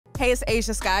Hey, it's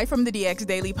Ashia Skye from the DX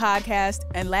Daily Podcast,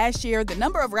 and last year, the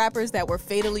number of rappers that were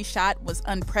fatally shot was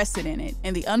unprecedented,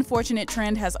 and the unfortunate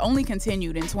trend has only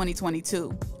continued in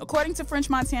 2022. According to French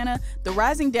Montana, the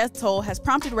rising death toll has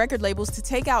prompted record labels to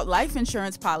take out life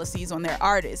insurance policies on their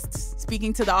artists.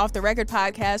 Speaking to the Off the Record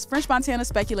podcast, French Montana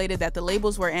speculated that the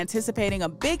labels were anticipating a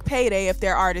big payday if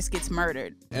their artist gets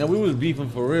murdered. And we was beefing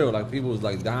for real, like people was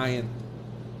like dying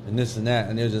and this and that,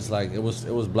 and it was just like, it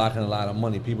was blocking a lot of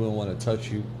money. People didn't want to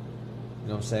touch you. You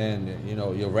know what I'm saying? You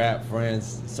know, your rap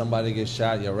friends, somebody gets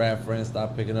shot, your rap friends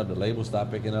stop picking up, the label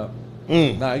stop picking up.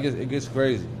 Nah, it gets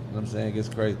crazy. You know what I'm saying? It gets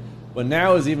crazy. But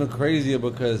now it's even crazier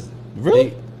because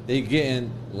they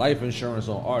getting life insurance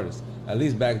on artists. At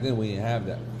least back then we didn't have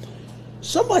that.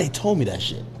 Somebody told me that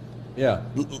shit. Yeah.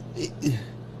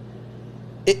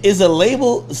 Is a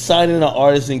label signing an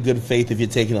artist in good faith if you're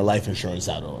taking a life insurance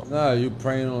out on him? No, you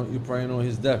praying on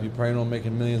his death. You praying on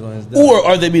making millions on his death. Or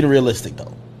are they being realistic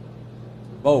though?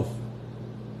 Both.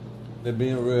 They're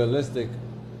being realistic,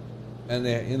 and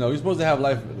they, you know, you're supposed to have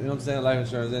life, you know what I'm saying, life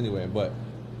insurance anyway. But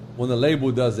when the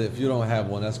label does it, if you don't have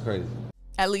one, that's crazy.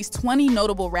 At least 20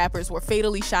 notable rappers were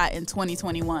fatally shot in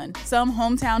 2021. Some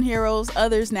hometown heroes,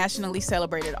 others nationally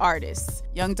celebrated artists.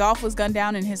 Young Dolph was gunned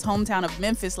down in his hometown of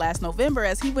Memphis last November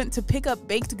as he went to pick up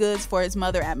baked goods for his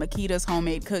mother at Makita's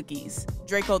Homemade Cookies.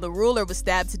 Draco the Ruler was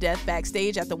stabbed to death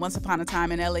backstage at the Once Upon a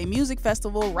Time in LA Music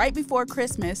Festival right before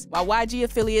Christmas, while YG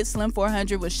affiliate Slim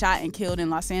 400 was shot and killed in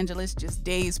Los Angeles just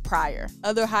days prior.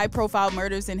 Other high-profile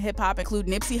murders in hip-hop include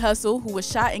Nipsey Hussle, who was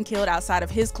shot and killed outside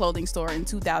of his clothing store in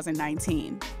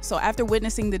 2019. So after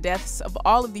witnessing the deaths of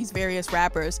all of these various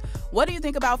rappers, what do you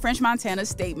think about French Montana's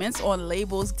statements on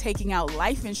labels taking out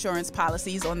life insurance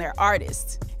policies on their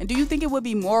artists? And do you think it would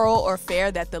be moral or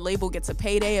fair that the label gets a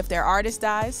payday if their artist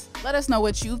dies? Let us know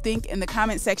what you think in the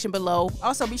comment section below.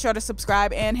 Also, be sure to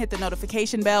subscribe and hit the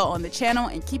notification bell on the channel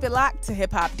and keep it locked to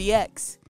HipHopDX.